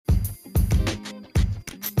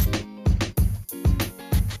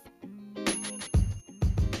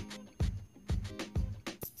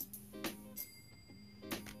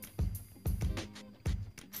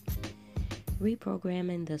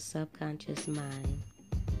Reprogramming the subconscious mind.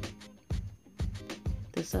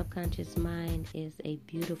 The subconscious mind is a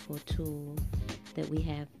beautiful tool that we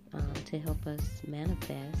have to help us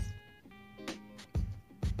manifest.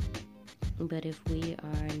 But if we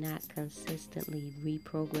are not consistently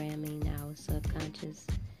reprogramming our subconscious,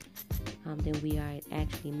 then we are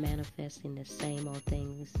actually manifesting the same old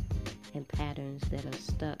things and patterns that are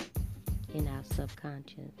stuck in our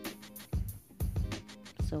subconscious.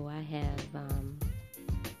 So I have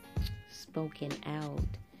spoken out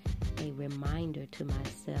a reminder to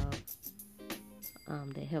myself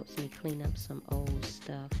that helps me clean up some old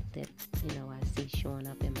stuff that I see showing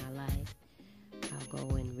up in my life. I'll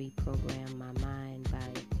go and reprogram my mind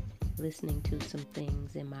by listening to some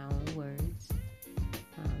things in my own words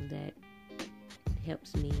that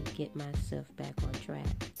helps me get myself back on track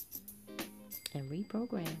and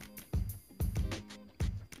reprogram.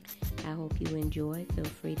 I hope you enjoy. Feel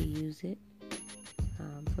free to use it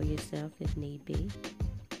for yourself if need be.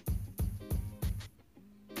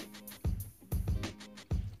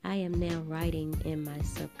 I am now writing in my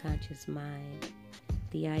subconscious mind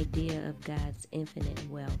the idea of God's infinite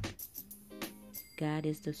wealth. God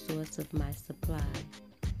is the source of my supply.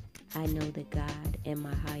 I know that God and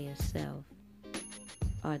my higher self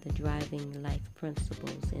are the driving life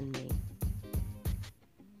principles in me.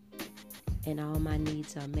 And all my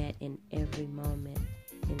needs are met in every moment,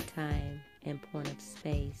 in time and point of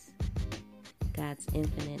space. God's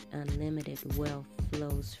infinite, unlimited wealth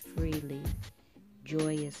flows freely,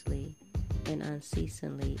 joyously, and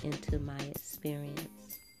unceasingly into my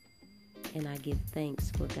experience. And I give thanks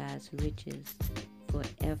for God's riches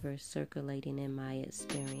forever circulating in my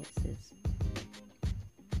experiences.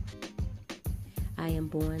 I am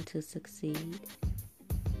born to succeed.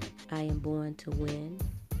 I am born to win.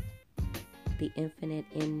 The infinite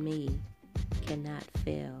in me cannot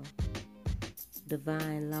fail.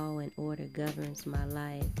 Divine law and order governs my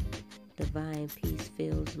life. Divine peace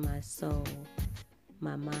fills my soul,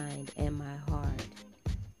 my mind, and my heart.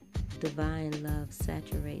 Divine love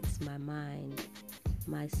saturates my mind,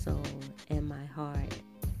 my soul, and my heart.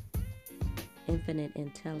 Infinite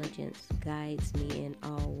intelligence guides me in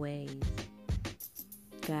all ways.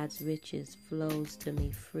 God's riches flows to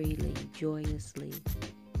me freely, joyously,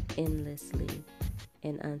 endlessly,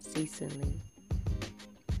 and unceasingly.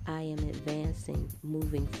 I am advancing,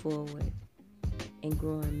 moving forward, and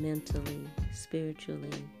growing mentally, spiritually,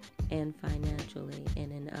 and financially,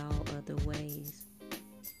 and in all other ways.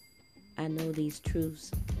 I know these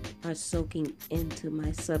truths are soaking into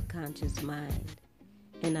my subconscious mind,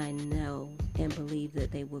 and I know and believe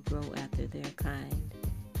that they will grow after their kind.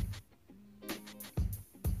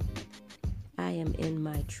 I am in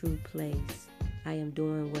my true place. I am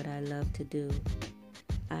doing what I love to do.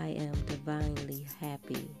 I am divinely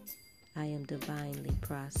happy. I am divinely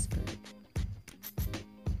prospered.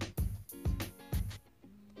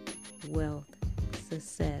 Wealth,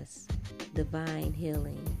 success, divine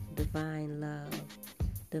healing, divine love,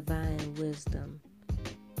 divine wisdom.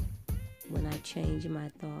 When I change my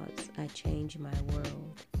thoughts, I change my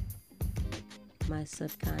world. My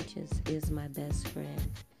subconscious is my best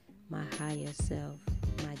friend, my higher self,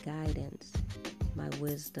 my guidance, my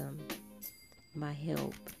wisdom, my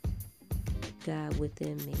help, God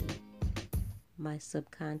within me. My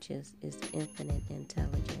subconscious is infinite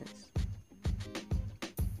intelligence.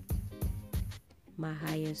 My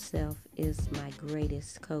higher self is my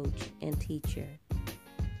greatest coach and teacher.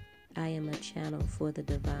 I am a channel for the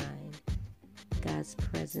divine. God's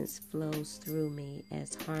presence flows through me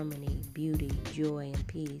as harmony, beauty, joy, and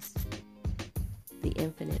peace. The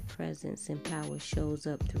infinite presence and power shows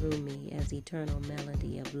up through me as eternal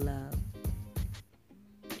melody of love.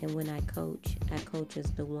 And when I coach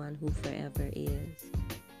as the one who forever is.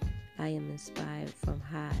 I am inspired from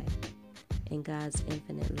high, and God's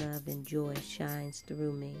infinite love and joy shines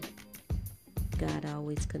through me. God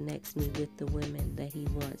always connects me with the women that He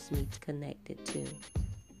wants me connected to.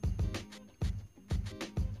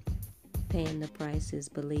 Paying the price is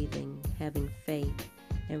believing, having faith,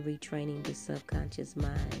 and retraining the subconscious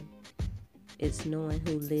mind. It's knowing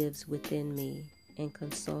who lives within me and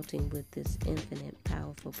consulting with this infinite,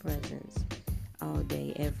 powerful presence all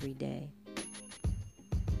day, every day.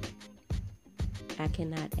 I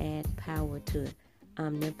cannot add power to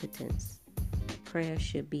omnipotence. Prayer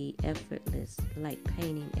should be effortless, like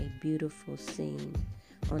painting a beautiful scene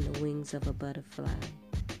on the wings of a butterfly.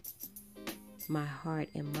 My heart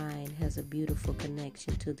and mind has a beautiful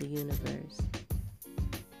connection to the universe.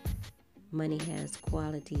 Money has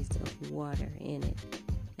qualities of water in it,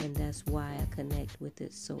 and that's why I connect with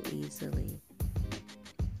it so easily.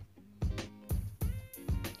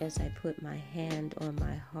 As I put my hand on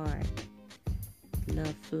my heart,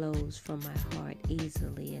 love flows from my heart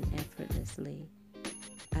easily and effortlessly.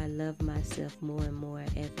 I love myself more and more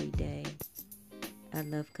every day. I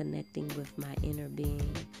love connecting with my inner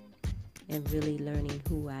being and really learning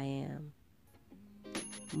who I am.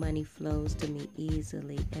 Money flows to me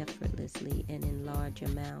easily, effortlessly, and in large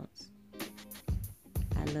amounts.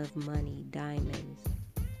 I love money, diamonds,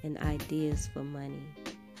 and ideas for money,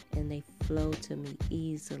 and they flow to me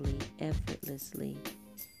easily, effortlessly,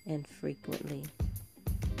 and frequently.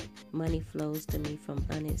 Money flows to me from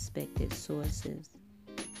unexpected sources.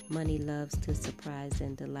 Money loves to surprise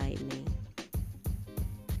and delight me.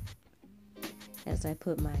 As I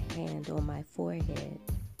put my hand on my forehead,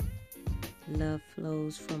 love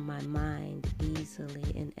flows from my mind easily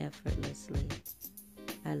and effortlessly.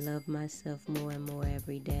 I love myself more and more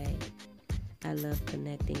every day. I love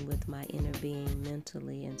connecting with my inner being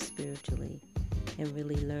mentally and spiritually and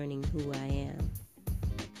really learning who I am.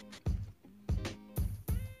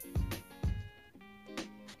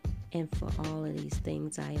 And for all of these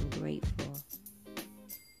things, I am grateful.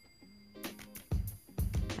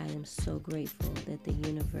 I am so grateful that the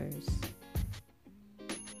universe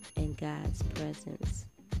and God's presence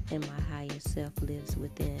and my higher self lives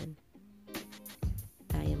within.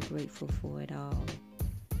 I am grateful for it all.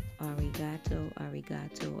 Arigato,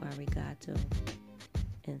 arigato, arigato.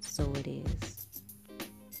 And so it is.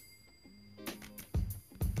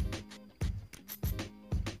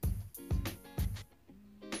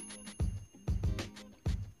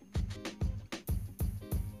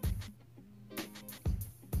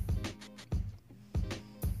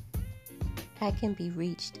 I can be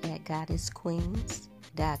reached at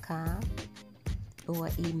goddessqueens.com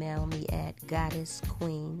or email me at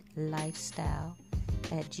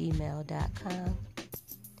goddessqueenlifestyle@gmail.com.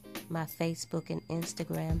 My Facebook and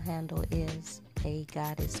Instagram handle is A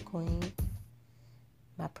Goddess Queen.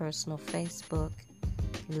 My personal Facebook,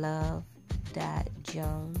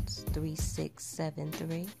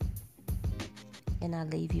 love.jones3673. And I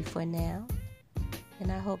leave you for now.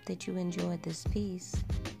 And I hope that you enjoyed this piece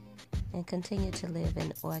and continue to live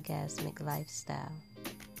an orgasmic lifestyle.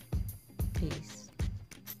 Peace.